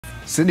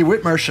Cindy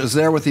Whitmarsh is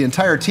there with the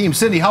entire team.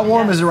 Cindy, how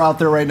warm is it out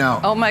there right now?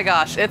 Oh my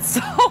gosh, it's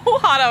so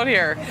hot out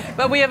here.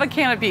 But we have a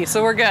canopy,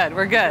 so we're good,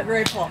 we're good.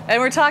 Grateful.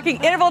 And we're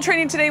talking interval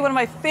training today, one of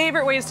my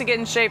favorite ways to get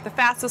in shape, the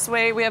fastest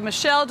way. We have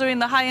Michelle doing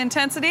the high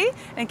intensity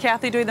and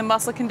Kathy doing the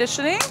muscle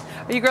conditioning.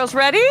 Are you girls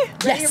ready?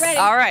 Yes. Ready.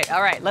 All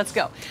right, let's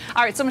go.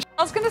 All right, so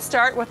Michelle's gonna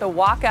start with a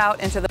walk out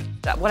into the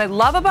what I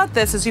love about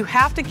this is you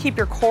have to keep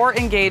your core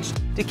engaged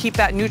to keep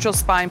that neutral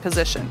spine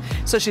position.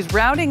 So she's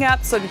rounding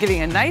up, so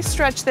getting a nice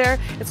stretch there.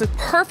 It's a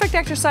perfect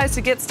exercise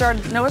to get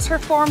started. Notice her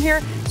form here,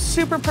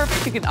 super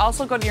perfect. You can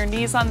also go to your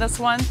knees on this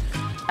one.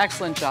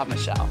 Excellent job,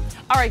 Michelle.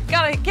 All right,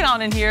 gotta get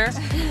on in here.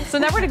 So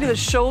now we're gonna do the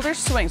shoulder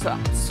swing. So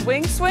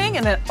swing, swing,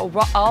 and then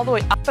all the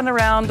way up and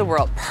around the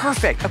world.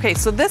 Perfect. Okay,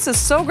 so this is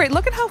so great.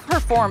 Look at how her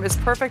form is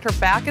perfect. Her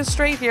back is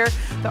straight here.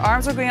 The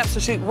arms are going up, so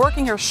she's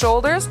working her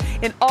shoulders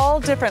in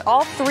all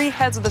three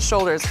heads of the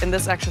shoulders in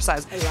this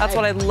exercise. That's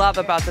what I love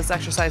about this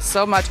exercise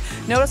so much.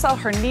 Notice how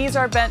her knees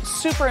are bent,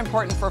 super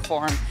important for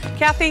form.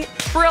 Kathy,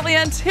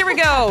 brilliant. Here we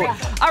go.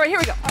 All right, here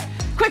we go.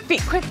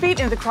 Quick feet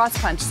into the cross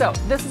punch. So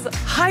this is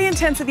high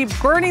intensity,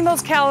 burning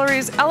those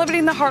calories,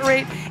 elevating the heart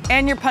rate,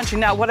 and you're punching.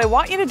 Now, what I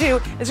want you to do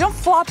is don't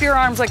flop your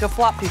arms like a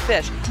floppy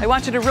fish. I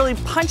want you to really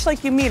punch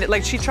like you mean it,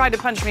 like she tried to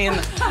punch me in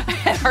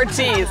her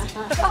tees.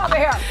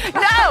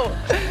 No!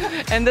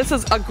 And this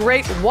is a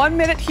great 1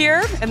 minute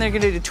here, and then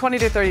you're gonna do 20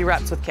 to 30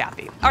 reps with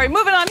Kathy. All right,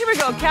 moving on, here we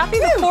go. Kathy,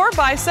 the core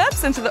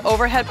biceps into the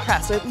overhead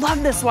press. I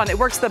love this one. It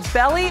works the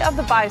belly of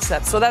the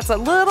biceps. So that's a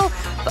little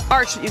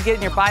arch that you get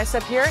in your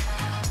bicep here.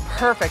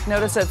 Perfect.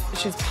 Notice that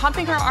she's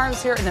pumping her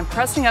arms here and then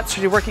pressing up,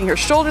 so she's working her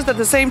shoulders at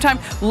the same time.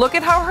 Look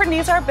at how her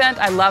knees are bent.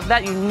 I love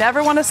that. You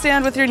never want to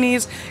stand with your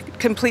knees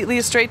completely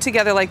straight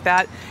together like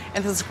that.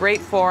 And this is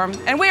great form.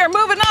 And we are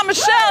moving on,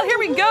 Michelle. Here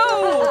we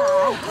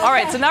go. All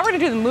right, so now we're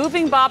going to do the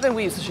moving bob and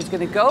weave. So she's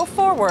going to go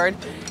forward.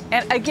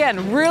 And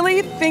again,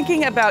 really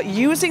thinking about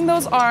using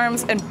those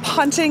arms and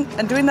punching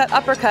and doing that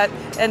uppercut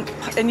and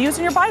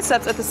using your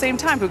biceps at the same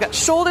time. We've got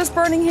shoulders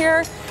burning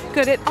here.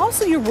 Good. And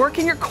also you're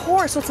working your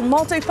core, so it's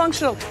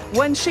multifunctional.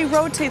 When she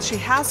rotates, she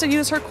has to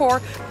use her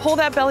core, pull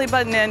that belly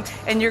button in,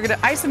 and you're going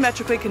to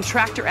isometrically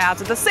contract your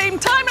abs at the same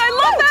time. And I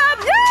love that.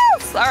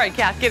 Yes! All right,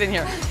 Kat, get in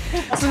here.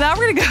 So now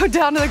we're going to go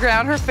down to the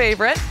ground, her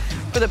favorite,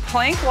 for the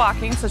plank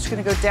walking. So she's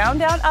going to go down,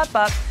 down, up,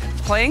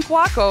 plank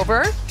walk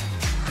over.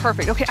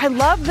 Perfect. Okay, I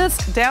love this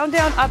down,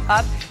 down, up,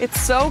 up. It's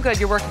so good.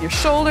 You're working your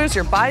shoulders,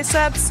 your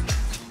biceps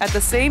at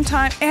the same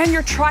time, and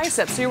your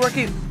triceps. So you're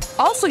working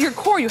also your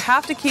core. You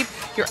have to keep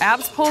your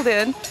abs pulled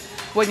in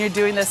when you're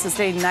doing this to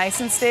stay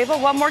nice and stable.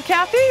 One more,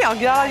 Kathy. I'll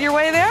get out of your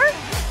way there.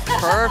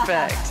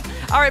 Perfect.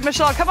 All right,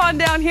 Michelle, come on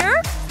down here.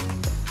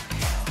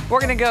 We're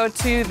gonna go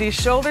to the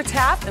shoulder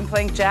tap and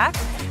plank jack.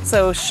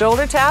 So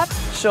shoulder tap,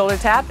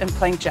 and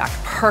plank jack.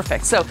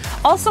 Perfect. So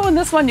also in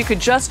this one, you could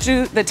just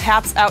do the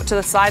taps out to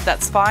the side,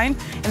 that's fine.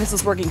 And this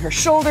is working her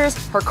shoulders,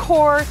 her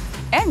core,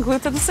 and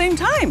glutes at the same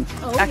time.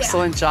 Oh,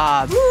 excellent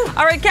job. Woo.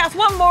 All right, Kath,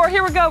 one more.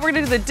 Here we go. We're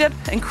gonna do the dip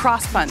and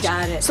cross punch.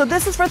 Got it. So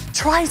this is for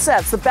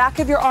triceps, the back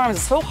of your arms.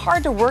 It's so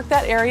hard to work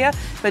that area,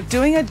 but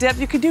doing a dip,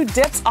 you could do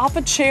dips off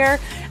a chair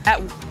at,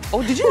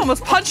 oh, did you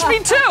almost punch me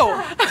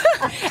too?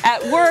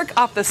 At work,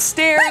 off the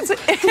stairs,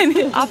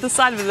 and off the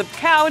side of the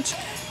couch.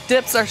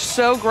 Dips are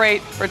so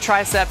great for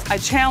triceps. I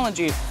challenge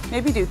you,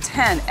 maybe do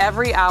 10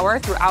 every hour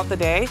throughout the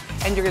day,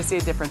 and you're gonna see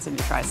a difference in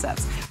your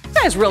triceps. You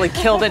guys really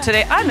killed it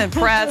today. I'm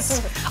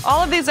impressed.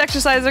 All of these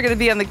exercises are gonna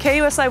be on the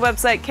KUSI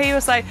website,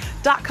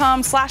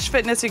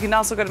 kusi.com/fitness. You can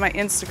also go to my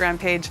Instagram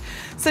page,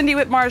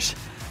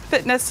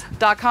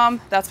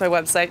 cindy-whitmarsh.fitness.com. That's my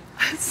website.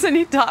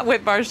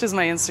 Cindy.whitmarsh is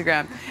my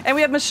Instagram. And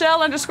we have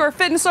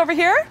Michelle_fitness over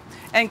here,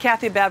 and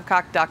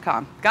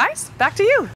kathybabcock.com. Guys, back to you.